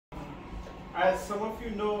as some of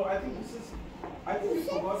you know, I think we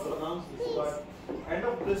forgot to announce this, but end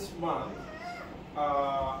of this month,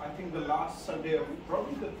 I think the last Sunday of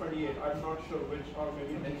probably the 28th, I'm not sure which, or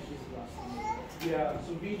maybe next week. Yeah,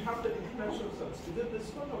 so we have the international service. Is it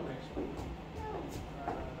this month or next month?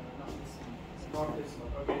 Not this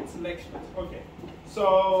month. Okay, it's next month. Okay.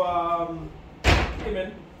 So,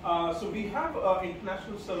 amen. So we have an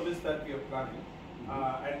international service that we are planning,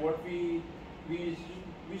 and what we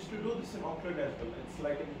used to do this in Auckland as well. It's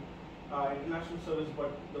like an international service,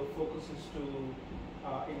 but the focus is to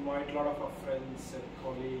invite a lot of our friends and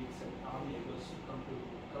colleagues and our neighbors to come to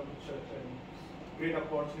church, and great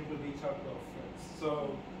opportunity to reach out to our friends.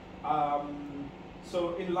 So,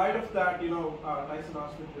 so in light of that, Tyson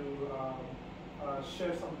asked me to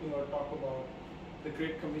share something or talk about the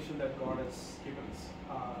Great Commission that God has given us.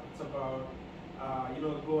 It's about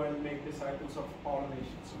go and make disciples of all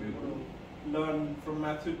nations. So we're going to learn from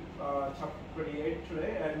Matthew chapter 28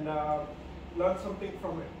 today and learn something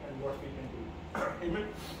from it and what we can do. Amen.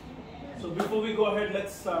 So before we go ahead,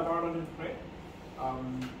 let's bow down and pray.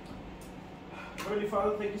 Heavenly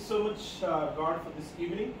Father, thank you so much, God, for this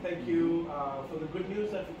evening. Thank you for the good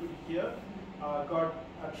news that we could hear. God,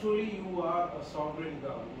 truly you are a sovereign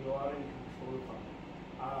God. You are in control,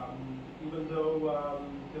 Father. Even though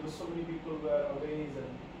there were so many people who were away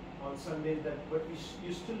and on Sunday, but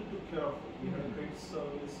you still took care of it. We had a great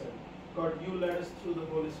service, and God, you led us through the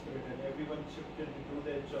Holy Spirit, and everyone chipped in to do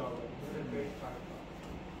their job, and we had a great time.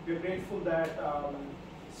 We're grateful that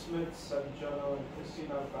Smiths and Jono and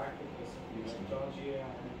Christine are back with us, and Georgia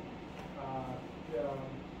and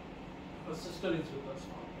her sister is with us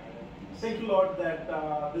now. Thank you, Lord, that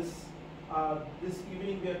this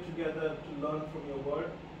evening we are together to learn from your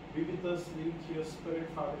word. Be with us, lead through your Spirit,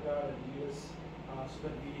 Father God, and lead us so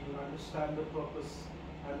that we understand the purpose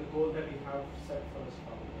and the goal that you have set for us,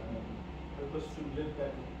 Father God. And help us to live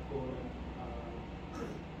that goal and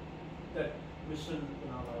that mission in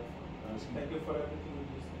our life. Thank you for everything we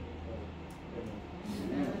just did.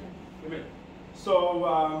 Amen. Amen. So,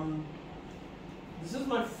 this is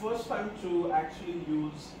my first time to actually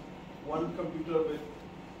use one computer with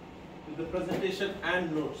the presentation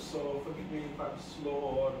and notes. So forgive me if I'm slow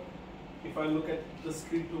or if I look at the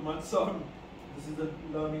screen too much. So this is a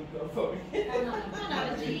learning curve for me. Anyway,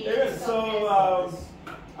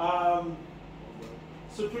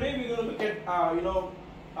 so today we're going to look at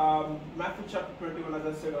Matthew chapter 21, as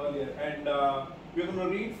I said earlier, and we're going to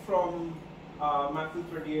read from Matthew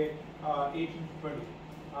 28, 18 to 20.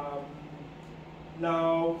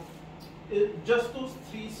 Now, just those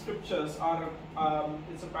three scriptures are,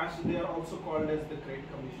 it's a passage, they are also called as the Great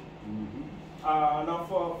Commission. Now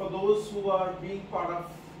for those who are being part of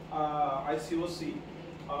ICOC,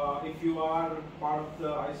 if you are part of the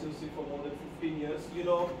ICOC for more than 15 years,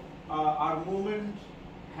 our movement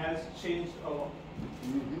has changed a lot.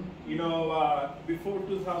 Before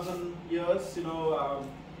 2000 years,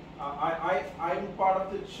 I'm part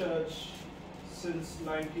of the church since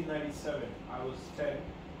 1997. I was 10.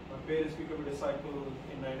 My parents became a disciple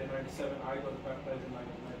in 1997. I got baptized in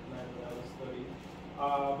 1999 when I was 30.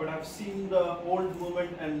 But I've seen the old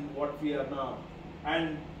movement and what we are now.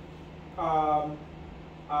 And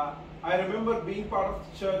I remember being part of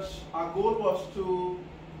the church. Our goal was to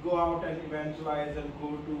go out and evangelize and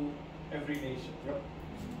go to every nation. Yep.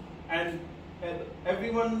 And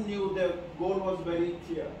everyone knew the goal was very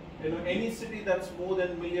clear. Any city that's more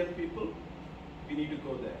than 1 million people, we need to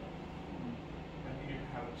go there.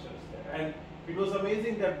 Have a church there. And it was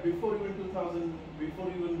amazing that before even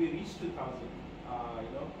we reached 2000,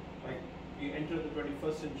 like we entered the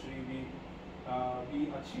 21st century, we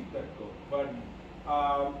achieved that goal.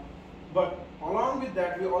 But along with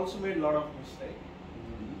that, we also made a lot of mistakes,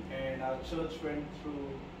 and our church went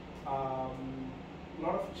through a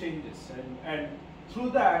lot of changes, and through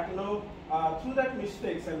that, through that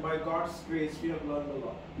mistakes, and by God's grace, we have learned a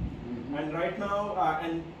lot. And right now,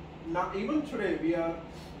 now, even today, we are,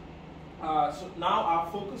 so now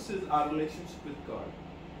our focus is our relationship with God.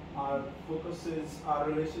 Our focus is our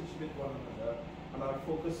relationship with one another. And our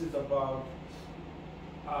focus is about,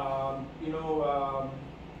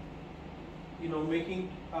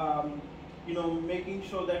 making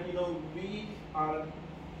sure that, we are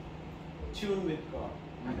tuned with God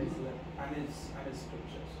and His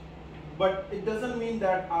scriptures. But it doesn't mean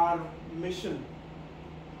that our mission,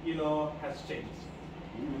 has changed.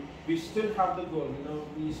 We still have the goal,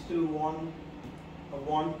 we still want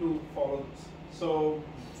to follow this. So,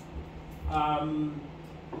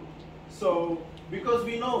 because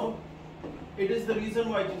we know it is the reason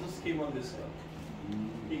why Jesus came on this earth.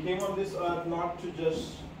 He came on this earth not to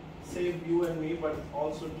just save you and me, but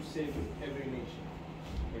also to save every nation.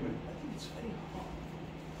 Amen. I think it's very hot.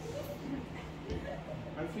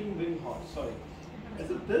 I'm feeling very hot. Sorry. Is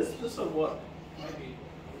it this or what? Maybe.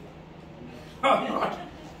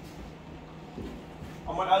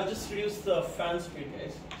 I'll just reduce the fan speed,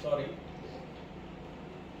 guys. Sorry.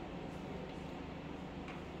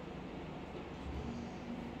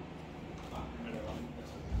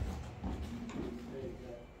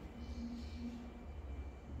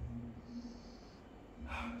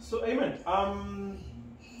 So, amen.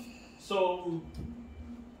 So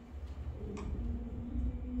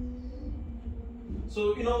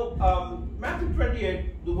Matthew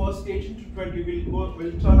 28, the verse 18 to 20.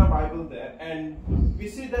 We'll turn our Bible there, and we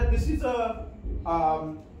see that this is a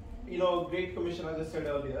Great Commission, as I said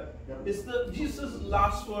earlier. It's Jesus'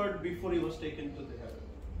 last word before he was taken to the heaven.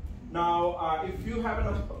 Now, if you have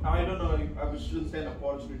I don't know, I shouldn't say an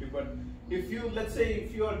opportunity, but let's say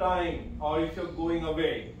if you are dying or if you're going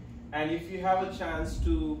away, and if you have a chance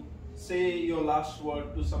to say your last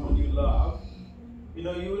word to someone you love, you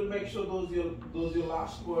will make sure those your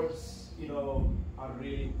last words, are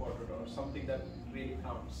really important or something that really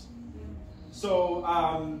counts. So,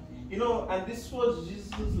 and this was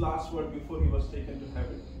Jesus' last word before he was taken to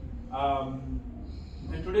heaven.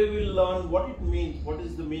 And today we'll learn what it means, what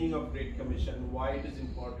is the meaning of Great Commission, why it is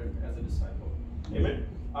important as a disciple. Amen.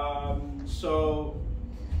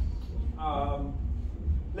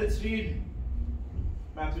 Let's read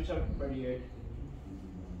Matthew chapter 28.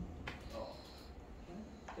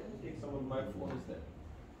 Can you take someone? My phone is there.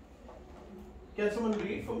 Can someone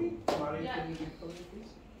read for me? Mari, yeah. Can you read for me,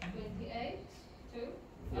 please? 28, 2.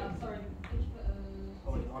 Yeah. Sorry. I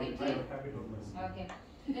don't have it on my screen. Okay.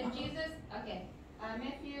 Then Jesus,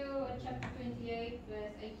 Matthew chapter 28,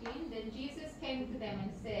 verse 18. Then Jesus came to them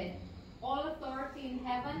and said, "All authority in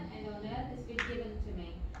heaven and on earth has been given to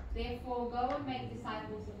me. Therefore, go and make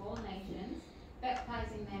disciples of all nations,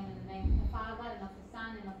 baptizing them in the name of the Father and of the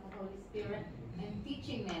Son and of the Holy Spirit, and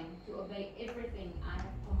teaching them to obey everything I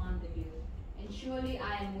have commanded you. And surely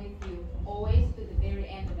I am with you always to the very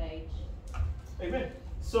end of age." Amen.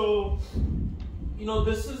 So,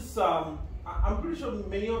 this is, I'm pretty sure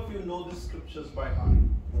many of you know the scriptures by heart.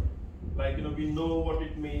 Like, we know what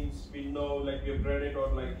it means. We know, like, we've read it, or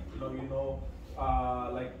like,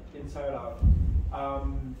 like inside out.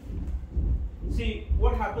 See,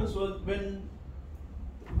 what happens was when,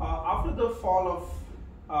 after the fall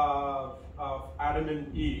of Adam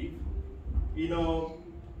and Eve,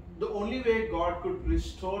 the only way God could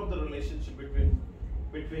restore the relationship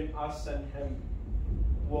between us and Him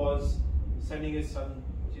was sending His Son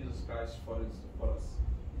Jesus Christ for us.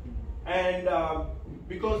 And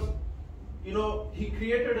because He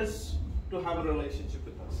created us to have a relationship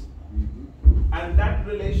with us, and that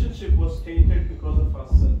relationship was tainted because of our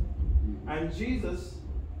sin. And Jesus,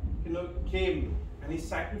 came and He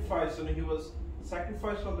sacrificed, and He was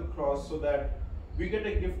sacrificed on the cross so that we get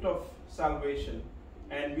a gift of salvation,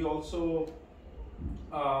 and we also,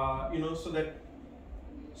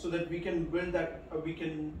 so that we can build that, we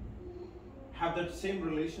can have that same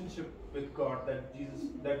relationship with God that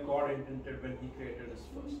God intended when He created us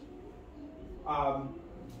first.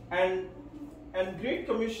 And Great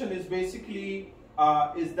Commission is basically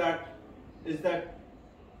that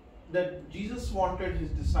Jesus wanted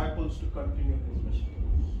His disciples to continue His mission.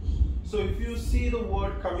 So if you see the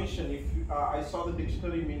word commission, I saw the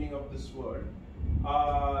dictionary meaning of this word.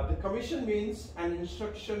 The commission means an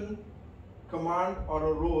instruction, command, or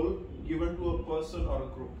a role given to a person or a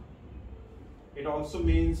group. It also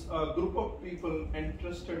means a group of people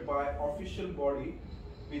entrusted by official body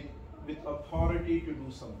with authority to do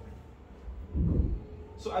something.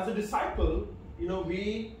 So as a disciple,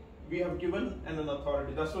 we have given an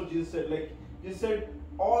authority. That's what Jesus said. Like, Jesus said,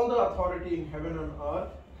 all the authority in heaven and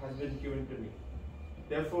earth has been given to me.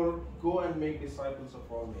 Therefore, go and make disciples of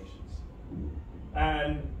all nations.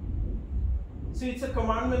 And see, it's a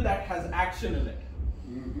commandment that has action in it,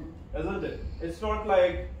 isn't it? It's not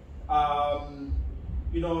like, I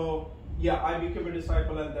became a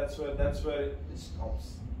disciple and that's where it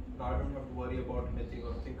stops. Now I don't have to worry about anything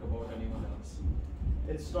or think about anyone else.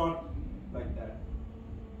 It's not like that.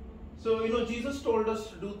 So, Jesus told us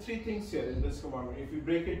to do 3 things here in this commandment. If you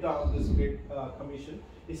break it down, this Great Commission,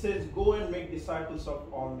 He says, go and make disciples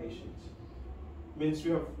of all nations. Means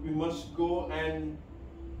we must go and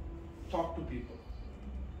talk to people.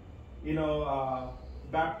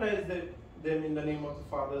 Baptize them in the name of the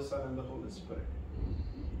Father, Son, and the Holy Spirit.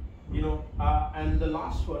 And the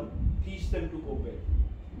last one, teach them to obey.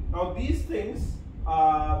 Now these things,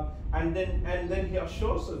 and then He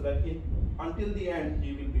assures us that until the end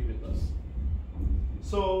He will be with us.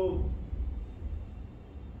 So,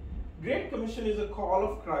 Great Commission is a call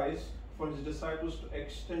of Christ for his disciples to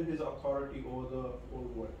extend his authority over the whole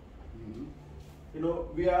world. You know,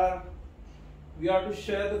 we are to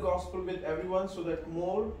share the gospel with everyone so that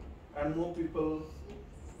more and more people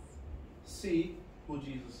see who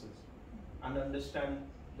Jesus is and understand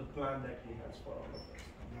the plan that he has for all of us.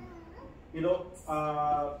 You know,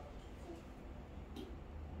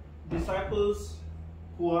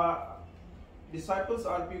 disciples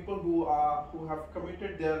are people who have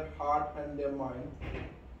committed their heart and their mind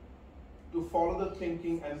to follow the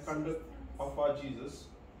thinking and conduct of our Jesus,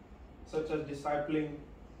 such as discipling,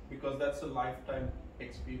 because that's a lifetime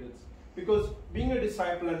experience. Because being a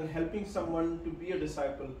disciple and helping someone to be a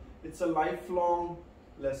disciple, it's a lifelong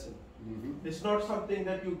lesson. It's not something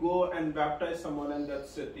that you go and baptize someone and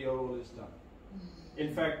that's it, your role is done.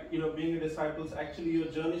 In fact, you know, being a disciple, actually your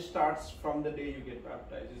journey starts from the day you get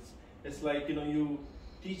baptized. It's like, you know, you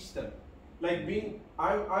teach them. Like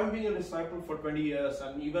I'm being a disciple for 20 years,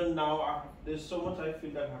 and even now there's so much I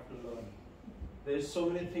feel that I have to learn. There's so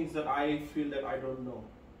many things that I feel that I don't know.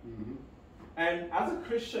 And as a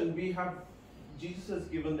Christian, Jesus has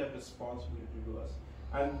given that responsibility to us.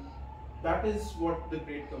 And that is what the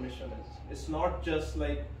Great Commission is. It's not just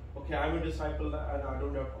like, okay, I'm a disciple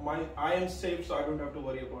and I am saved, so I don't have to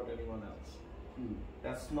worry about anyone else.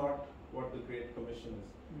 That's not what the Great Commission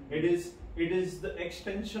is. It is the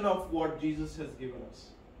extension of what Jesus has given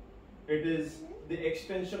us. It is the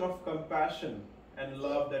extension of compassion and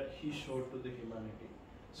love that he showed to the humanity.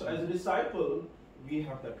 So as a disciple, we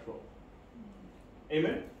have that role.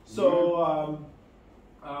 Amen? So,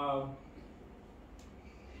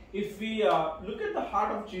 if we look at the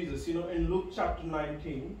heart of Jesus, you know, in Luke chapter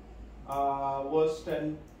 19, verse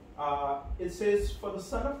 10, it says, "For the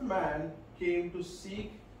Son of Man came to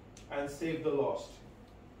seek and save the lost."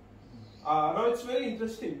 Now it's very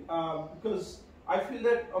interesting because I feel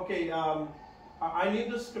that, okay, I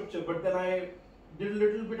need the scripture, but then I did a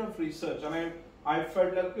little bit of research and I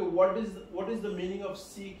felt like, okay, what is the meaning of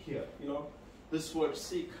seek here? You know, this word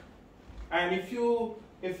seek. And if you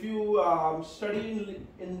study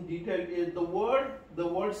in detail, the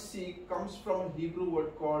word seek comes from a Hebrew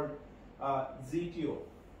word called zetio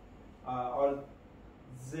or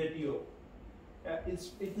zetio.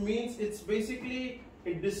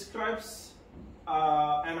 It describes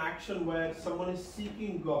an action where someone is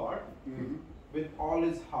seeking God with all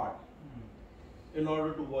his heart in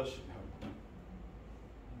order to worship him.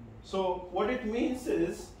 So what it means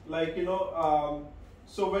is, like, you know,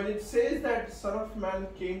 so when it says that Son of Man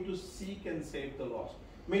came to seek and save the lost,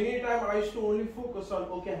 many times I used to only focus on,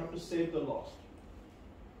 okay, I have to save the lost.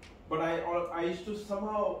 But I used to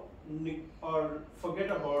somehow forget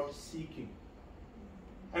about seeking.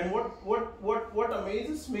 And what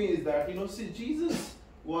amazes me is that, you know, see, Jesus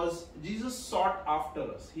sought after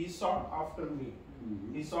us. He sought after me.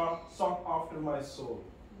 He sought after my soul.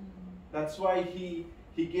 That's why he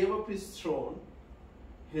gave up his throne,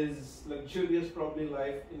 his luxurious probably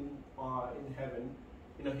life in heaven.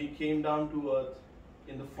 You know, he came down to earth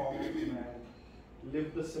in the form of a man,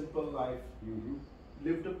 lived a simple life,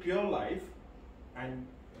 lived a pure life, and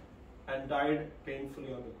died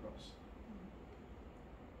painfully on the cross.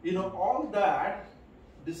 You know, all that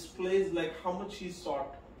displays like how much he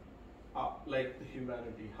sought like the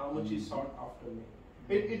humanity, how much he sought after me.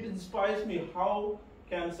 It inspires me. How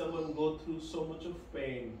can someone go through so much of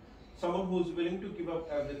pain? Someone who's willing to give up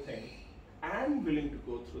everything and willing to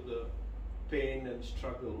go through the pain and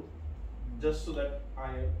struggle just so that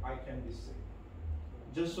I can be saved.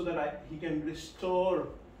 Just so that he can restore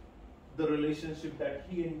the relationship that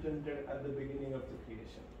he intended at the beginning of the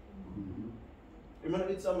creation. I mean,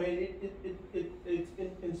 it's amazing.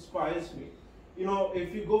 It inspires me. You know,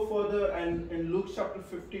 if you go further and in Luke chapter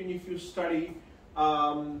 15, if you study,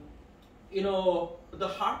 you know, the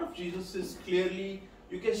heart of Jesus is clearly,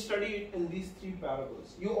 you can study it in these three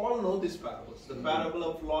parables. You all know these parables. The parable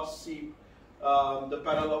of lost sheep, the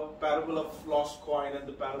parable of lost coin, and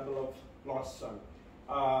the parable of lost son.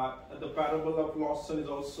 The parable of lost son is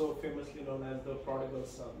also famously known as the prodigal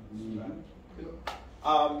son. You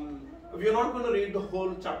know, we are not going to read the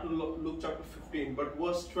whole chapter, Luke chapter 15, but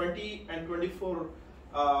verse 20 and 24,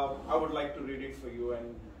 I would like to read it for you,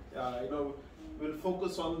 and you know, we'll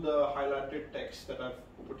focus on the highlighted text that I've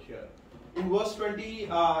put here. In verse 20, you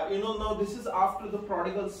know, now this is after the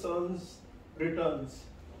prodigal son's returns.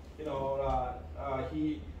 You know,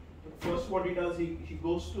 first what he does, he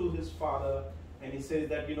goes to his father and he says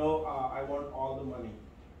that, you know, I want all the money.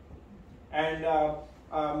 And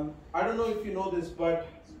I don't know if you know this, but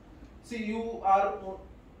see, you are,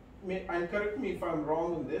 and correct me if I'm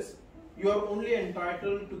wrong in this, you are only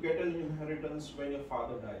entitled to get an inheritance when your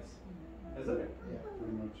father dies. Isn't it? Yeah,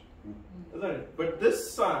 pretty much. Isn't it? But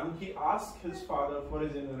this son, he asked his father for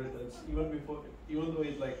his inheritance even though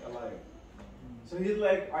he's like alive. So he's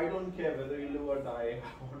like, I don't care whether you live or die,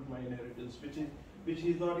 I want my inheritance, which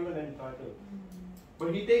he's not even entitled.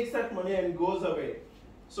 But he takes that money and goes away.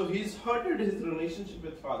 So he's hurted his relationship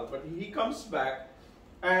with father, but he comes back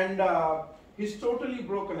and he's totally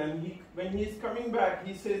broken. And when he's coming back,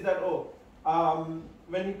 he says that,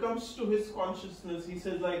 when he comes to his consciousness, he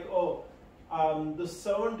says like, the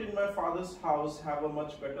servant in my father's house have a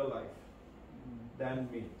much better life than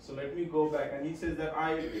me. So let me go back. And he says that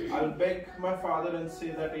I'll beg my father and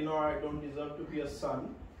say that, I don't deserve to be a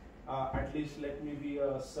son. At least let me be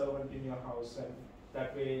a servant in your house, and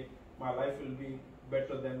that way my life will be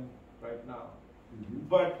better than right now.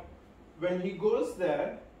 But when he goes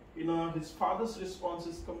there, his father's response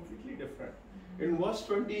is completely different. In verse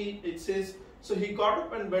 20, it says, so he got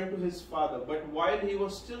up and went to his father, but while he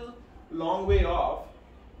was still long way off,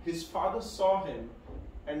 his father saw him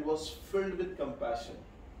and was filled with compassion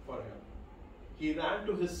for him. He ran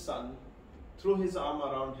to his son, threw his arm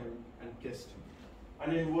around him, and kissed him.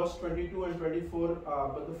 And in verse 22 and 24,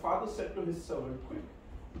 but the father said to his servant, quick,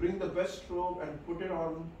 bring the best robe and put it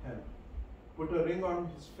on him. Put a ring on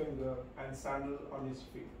his finger and sandal on his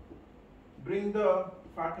feet. Bring the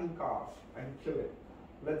fattened calf and kill it.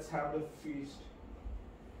 Let's have the feast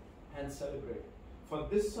and celebrate. For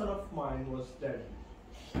this son of mine was dead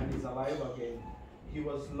and is alive again. He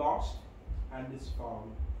was lost and is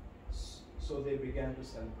found. So they began to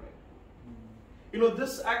celebrate.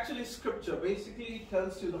 This actually scripture basically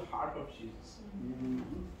tells you the heart of Jesus.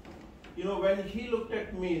 When he looked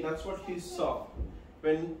at me, that's what he saw.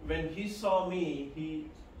 When he saw me,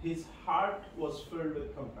 his heart was filled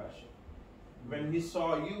with compassion. When he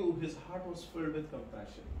saw you, his heart was filled with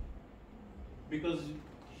compassion. Because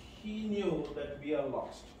he knew that we are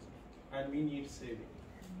lost and we need saving.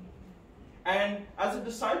 And as a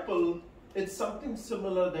disciple, it's something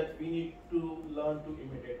similar that we need to learn to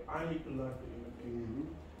imitate. I need to learn to imitate.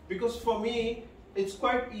 Because for me, it's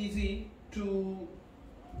quite easy to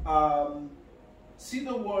see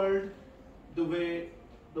the world the way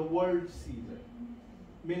the world sees it.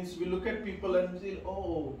 Means we look at people and say,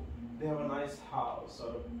 oh, they have a nice house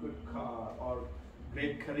or a good car or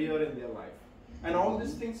great career in their life. And all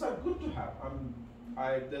these things are good to have.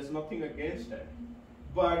 There's nothing against it.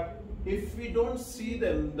 But if we don't see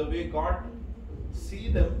them the way God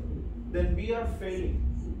sees them, then we are failing.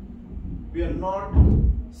 We are not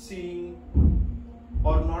seeing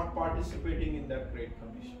or not participating in that great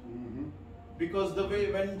commission. Because the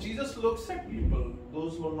way when Jesus looks at people,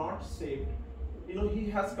 those who are not saved, he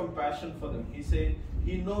has compassion for them.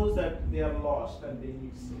 He knows that they are lost and they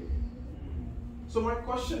need saving. So my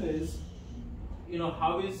question is,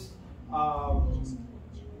 how is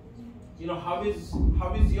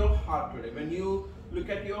your heart today? When you look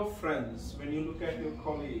at your friends, when you look at your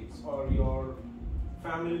colleagues or your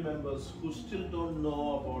family members who still don't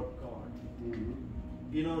know about God,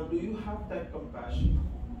 do you have that compassion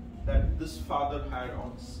that this father had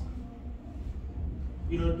on his son?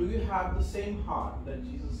 Do you have the same heart that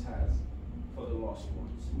Jesus has for the lost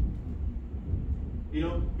ones?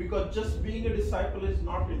 Because just being a disciple is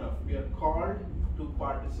not enough. We are called to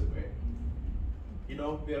participate.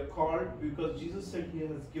 We are called because Jesus said He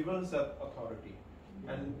has given us that authority.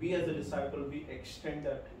 And we as a disciple, we extend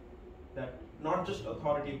that not just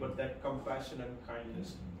authority, but that compassion and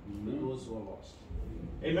kindness to those who are lost.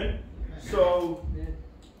 Amen? So,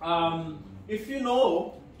 if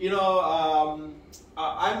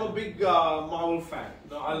I'm a big Marvel fan.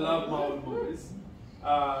 I love Marvel movies.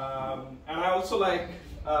 And I also like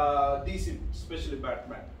DC, especially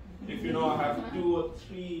Batman. If I have 2 or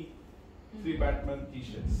 3 Batman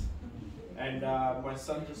t-shirts. And my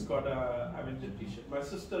son just got a Avenger t-shirt. My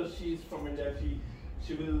sister, she's from India.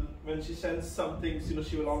 She will, when she sends some things,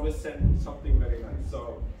 she will always send something very nice.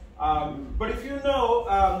 So, but if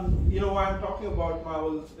why I'm talking about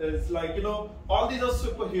Marvel is like, all these are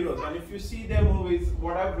superheroes. And if you see their movies,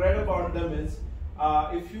 what I've read about them is,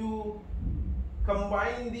 if you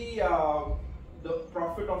combine the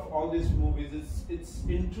profit of all these movies, it's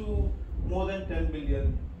into more than $10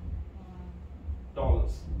 billion.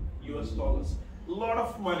 US dollars. A lot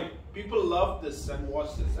of money. People love this and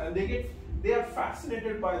watch this, and they are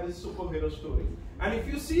fascinated by these superhero stories. And if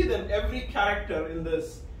you see them, every character in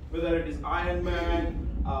this, whether it is Iron Man,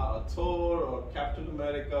 Thor, or Captain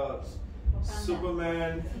America,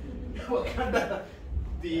 Superman, Wakanda,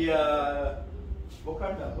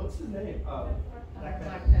 Wakanda, what's his name? Black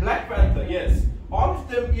Panther. Black Panther, yes. All of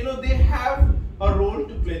them, they have a role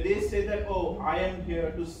to play. They say that, oh, I am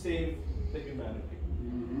here to save the humanity.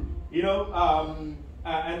 You know,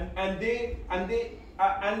 and they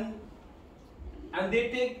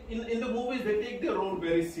take in the movies, they take their role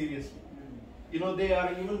very seriously. You know, they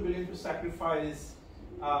are even willing to sacrifice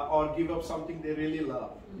or give up something they really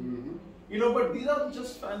love. You know, but these are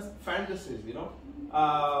just fantasies. You know,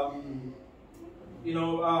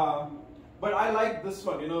 but I like this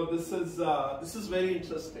one. You know, this is very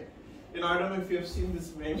interesting. You know, I don't know if you have seen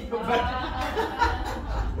this meme, but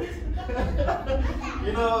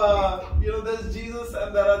you know, there's Jesus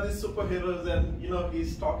and there are these superheroes, and you know,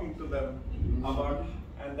 he's talking to them about,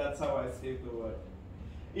 and that's how I save the world.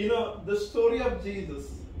 You know, the story of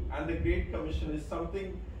Jesus and the Great Commission is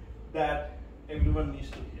something that everyone needs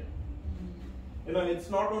to hear. You know, it's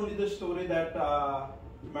not only the story that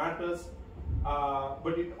matters,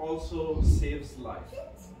 but it also saves life.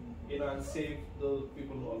 You know, and save those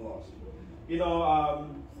people who are lost. You know,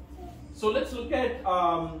 so let's look at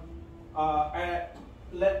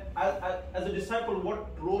as a disciple,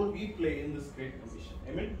 what role we play in this Great Commission.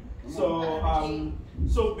 Amen.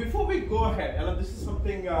 So before we go ahead, and this is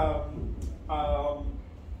something I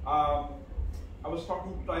was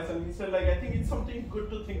talking to Tyson, and he said, like, I think it's something good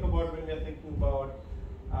to think about when we are thinking about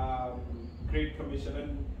Great Commission,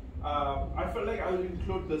 and I felt like I will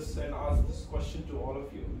include this and ask this question to all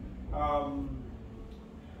of you.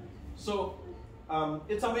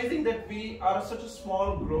 It's amazing that we are such a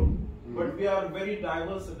small group, but we are very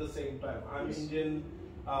diverse at the same time. I'm Indian,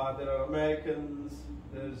 there are Americans,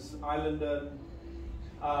 there's Islander,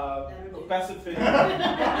 Pacific.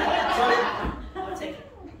 Sorry. I'll take it.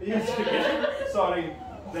 Yes, sorry.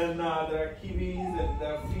 Then there are Kiwis and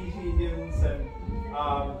there are Fijians and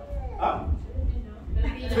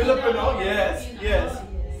Filipino. Yes.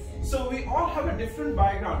 So we all have a different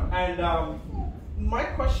background, and my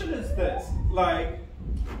question is this: like,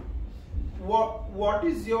 what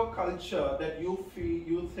is your culture that you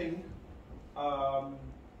think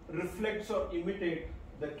reflects or imitate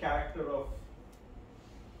the character of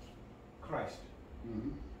Christ,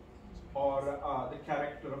 or the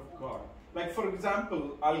character of God? Like, for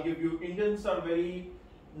example, I'll give you, Indians are very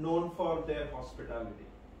known for their hospitality.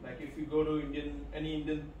 Like, if you go to any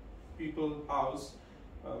Indian people's house,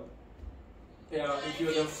 if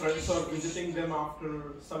you're their friends or visiting them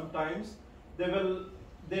after some times, they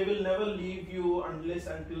will never leave you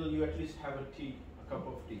until you at least have a cup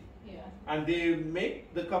of tea. Yeah. And they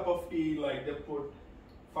make the cup of tea, like they put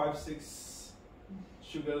 5-6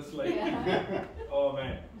 sugars, like oh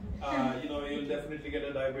man, you'll definitely get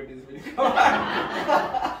a diabetes when you come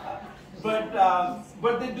back.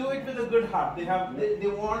 But they do it with a good heart. They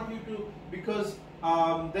want you to, because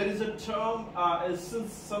there is a term, a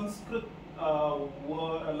Sanskrit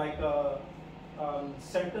word, like a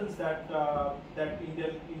sentence that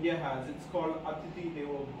India has. It's called Atithi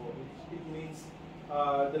Devo Bhava. It means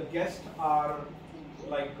the guests are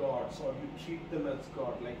like gods, or you treat them as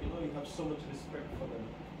God. Like, you have so much respect for them.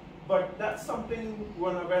 But that's something,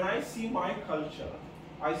 when I see my culture,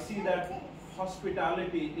 I see that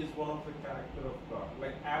hospitality is one of the character of God.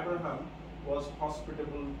 Like, Abraham was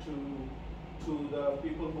hospitable to the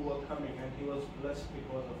people who were coming, and he was blessed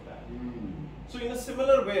because of that. So in a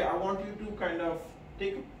similar way, I want you to kind of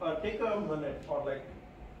take a minute, or like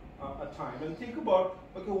a time, and think about,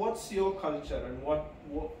 okay, what's your culture, and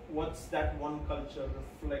what's that one culture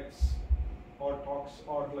reflects or talks,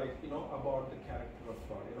 or like, about the character of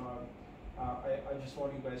God. I just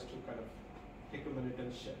want you guys to kind of take a minute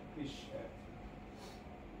and share. Please share.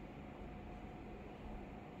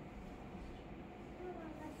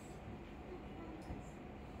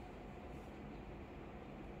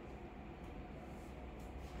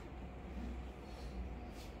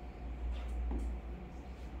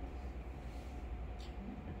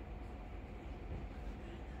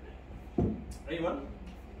 Anyone?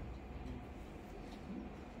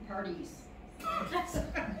 Parties.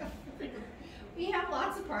 We have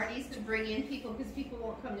lots of parties to bring in people, because people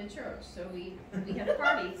won't come to church. So we have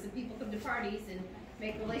parties, and people come to parties and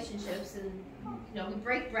make relationships, and we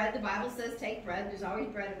break bread. The Bible says take bread. There's always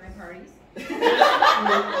bread at my parties.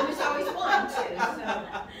 There's always one too. So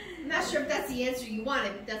I'm not sure if that's the answer you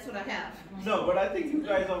wanted, but that's what I have. No, but I think you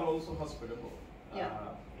guys are also hospitable. Yeah.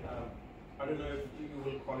 I don't know if you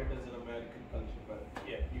will call it as an American culture, but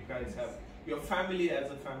yeah, you guys have your family. As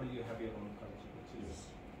a family, you have your own culture,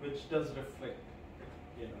 which does reflect,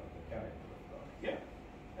 the character of God. Yeah.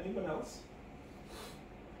 Anyone else?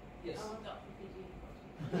 Yes.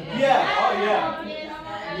 Yeah. Oh yeah.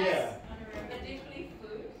 Yeah. Particularly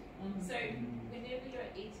food. So whenever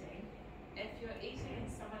you're eating, if you're eating and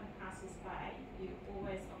someone passes by, you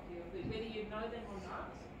always offer your food, whether you know them or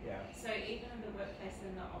not. Yeah. So even in the workplace,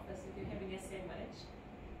 in the office, if you're having a sandwich,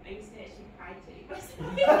 I used to actually hide to eat my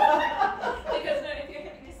sandwich. Because no, if you're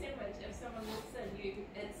having a sandwich, if someone walks in, you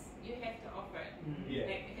have to offer it. Yeah.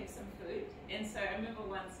 Have some food. And so I remember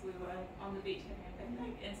once we were on the beach having a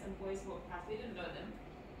picnic, and some boys walked past. We didn't know them,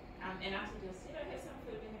 and after just have some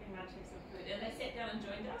food. We're having lunch, have some food, and they sat down and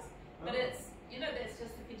joined us. But it's that's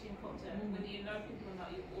just the Fijian culture. Whether you know people or not,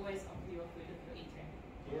 you always offer your food if you're eating.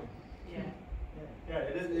 Yeah. Yeah. Yeah,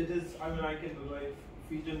 it is. I mean, I can relate.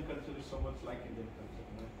 Fijian culture is so much like Indian culture.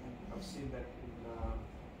 I've seen that in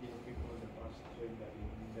people in the past doing that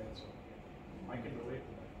in there, so I can relate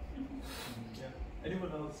to that. Yeah. Anyone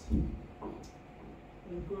else?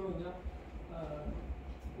 And growing up,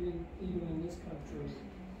 even in this country,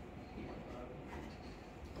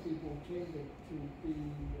 people tended to be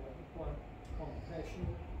quite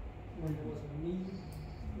compassionate when there was a need,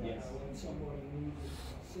 Yes. when somebody needed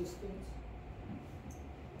assistance.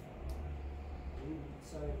 I wouldn't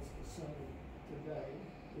say it's the same today.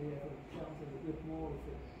 We have encountered a bit more of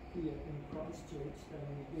it here in Christchurch than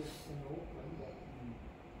we did in Auckland, but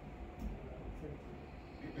I think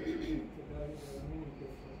today there are many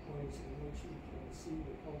different ways in which we can see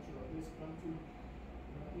the culture of this country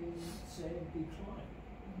in sad decline.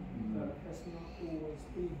 But it has not always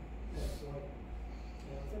been that way.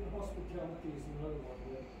 I think hospitality is another one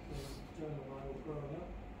that when Joan and I were growing up,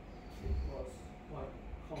 it was quite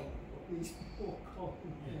common, or at least more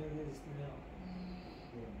common than it is now.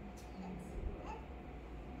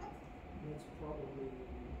 That's probably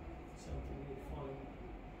something you find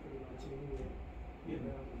pretty much anywhere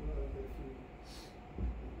around the world. If you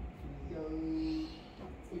go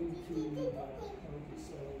into, how would you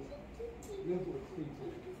say, live with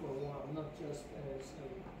people for a while, not just as a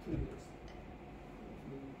tourist. If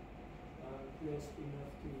you are blessed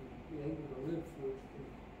enough to be able to live with the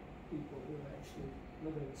people who are actually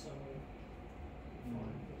living somewhere, you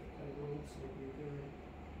find that they will also be very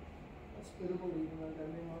hospitable, even though they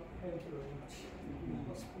may not have very much to be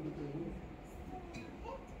hospitable with.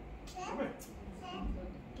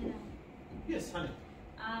 Yes, honey.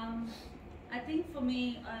 I think for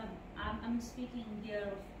me, I'm speaking here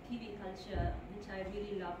of Kiwi culture, which I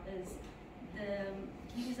really love, is the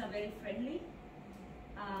Kiwis are very friendly.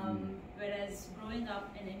 Whereas growing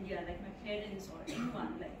up in India, like my parents or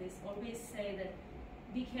anyone, like they always say that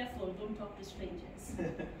be careful, don't talk to strangers.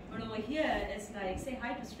 But over here, it's like say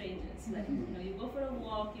hi to strangers. Like you go for a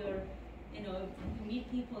walk, you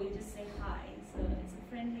meet people, you just say hi. So it's a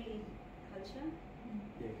friendly culture.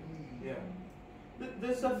 Yeah.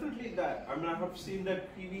 There's definitely that. I mean, I have seen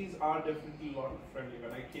that Kiwis are definitely a lot friendly.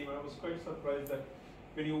 When I came, I was quite surprised that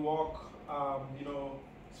when you walk,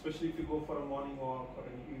 especially if you go for a morning walk or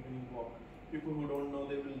an evening walk, people who don't know,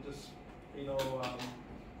 they will just,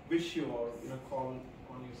 wish you or, call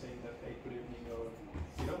on you saying that, hey, good evening, or,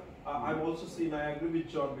 I've also seen, I agree with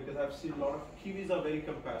John, because I've seen a lot of Kiwis are very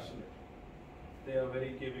compassionate. They are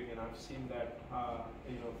very giving, and I've seen that,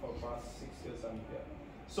 for the past 6 years I'm here.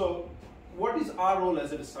 So, what is our role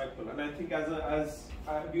as a disciple? And I think I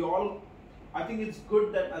think it's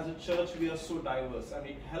good that as a church we are so diverse, and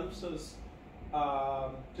it helps us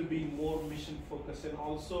to be more mission focused, and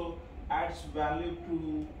also adds value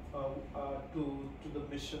to the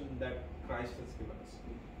mission that Christ has given us.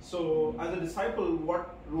 So as a disciple,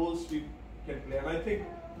 what roles we can play? And I think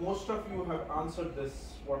most of you have answered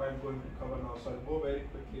this, what I'm going to cover now, so I'll go very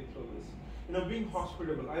quickly through this. Being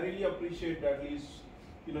hospitable, I really appreciate that at least,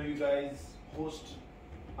 you guys host,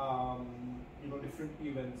 different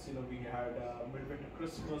events. We had Midweek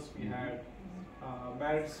Christmas, we had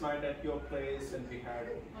Marriage Night at your place, and we had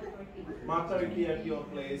Matariki at your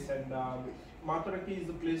place. And Matariki is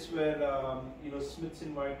the place where Smiths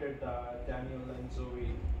invited Daniel and Zoe,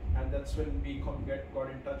 and that's when we got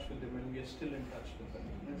in touch with them, and we are still in touch with them.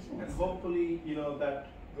 And hopefully, that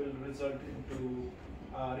will result into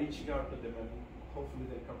reaching out to them, and hopefully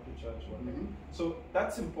they'll come to church one day. So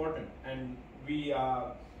that's important, and we,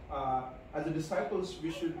 as a disciples,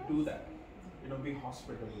 we should do that. Be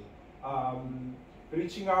hospitable.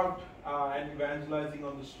 Reaching out and evangelizing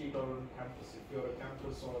on the street or on campus. If you're a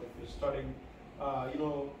campus or if you're studying,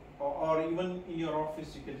 or even in your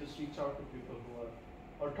office, you can just reach out to people who are,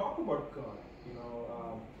 or talk about God.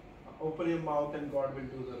 Open your mouth and God will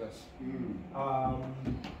do the rest.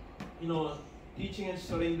 Teaching and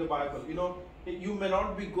studying the Bible. You may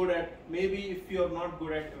not be good at, maybe if you're not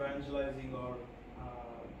good at evangelizing or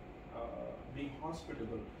being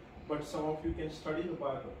hospitable, but some of you can study the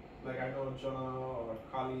Bible. Like I know Jonah or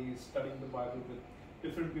Kali is studying the Bible with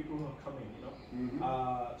different people who are coming.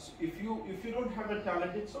 So if you don't have a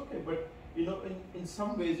talent, it's okay. But in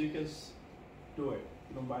some ways you can do it.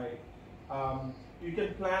 By you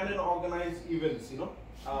can plan and organize events.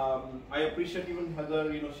 I appreciate even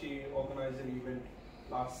Heather. She organized an event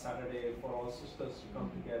last Saturday for all sisters to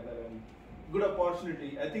come together, and good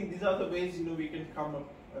opportunity. I think these are the ways we can come up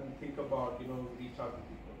and think about reach out to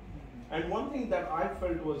people. And one thing that I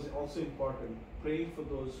felt was also important, praying for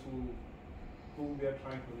those whom we are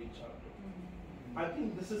trying to reach out to. I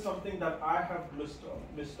think this is something that I have missed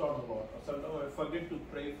on a lot. Sometimes I forget to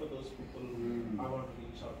pray for those people I want to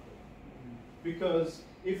reach out to. Because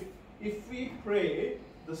if we pray,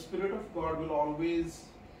 the Spirit of God will always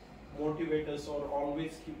motivate us or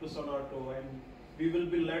always keep us on our toe, and we will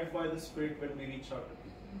be led by the Spirit when we reach out to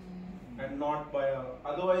people, and not by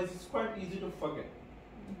otherwise it's quite easy to forget.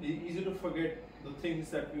 Easy to forget the things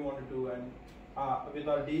that we want to do, and with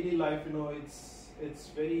our daily life, it's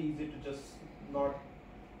very easy to just not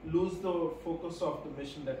lose the focus of the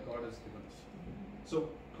mission that God has given us. So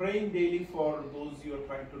praying daily for those you are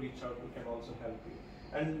trying to reach out to can also help you.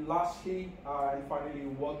 And lastly, and finally,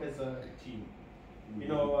 work as a team. We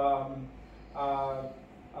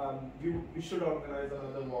should organize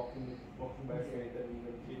another walking by faith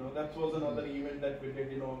event. That was another event that we did.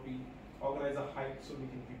 We organize a hike so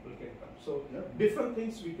people can come. So different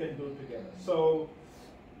things we can do together. So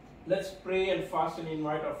let's pray and fast and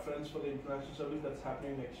invite our friends for the international service that's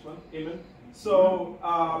happening next month. Amen. So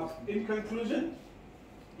in conclusion,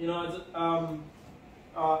 as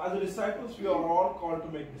a disciples, we are all called to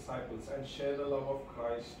make disciples and share the love of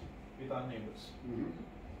Christ with our neighbors.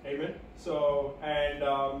 Amen. So, and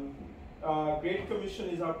Great Commission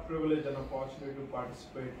is our privilege and opportunity to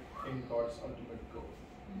participate in God's ultimate goal.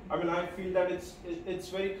 I feel that it's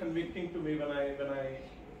very convicting to me when I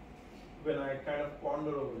kind of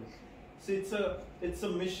ponder over it. See, it's a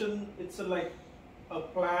mission. It's a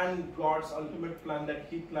plan, God's ultimate plan that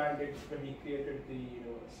He planned it when He created the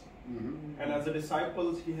universe. And as a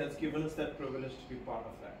disciples, He has given us that privilege to be part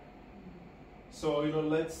of that. So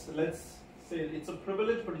let's say it's a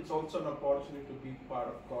privilege, but it's also an opportunity to be part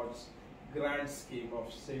of God's grand scheme of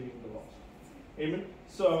saving the lost. Amen.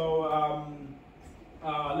 So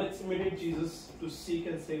let's imitate Jesus to seek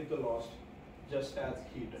and save the lost, just as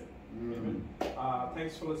He did. Amen.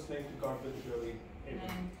 Thanks for listening to God with Joey.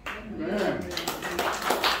 Amen.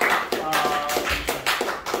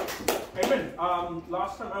 Amen.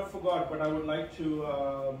 Last time I forgot, but I would like to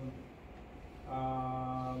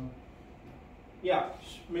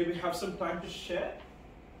maybe have some time to share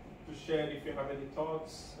if you have any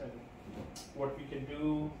thoughts and what we can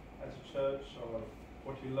do as a church or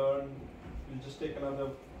what we learned. We'll just take another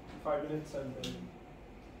 5 minutes and then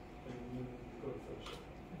we'll go to fellowship.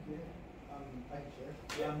 I can share.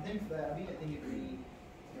 Thanks for that. I think it really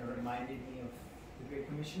reminded me of the Great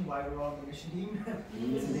Commission, why we're all on the mission team to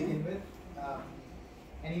begin with.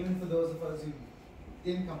 And even for those of us who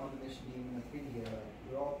didn't come on the mission team and have been here,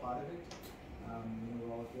 we're all part of it.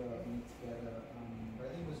 We're all here, meet together. But I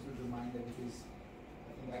think it was a good reminder because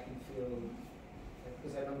I think I can feel,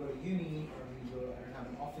 because I don't go to uni or I don't have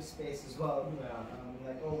an office space as well.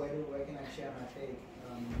 Where can I share my faith?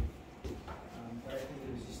 But I think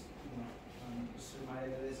it was just just a reminder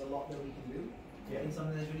that there's a lot that we can do. I think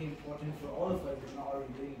something that's really important for all of us that we're not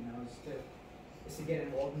already doing now is to get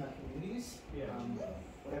involved in our communities.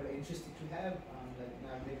 Whatever interest that you have.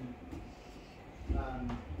 I've been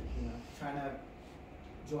trying to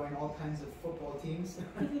join all kinds of football teams,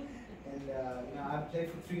 and I've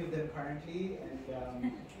played for 3 of them currently. And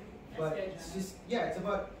but it's just it's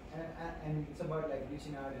about it's about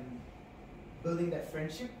reaching out and building that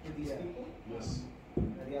friendship with these people. Yes.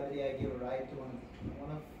 The other day I gave a ride to one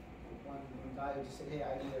guy who just said, "Hey,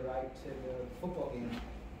 I need a ride to the football game."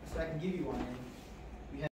 So I can give you one. And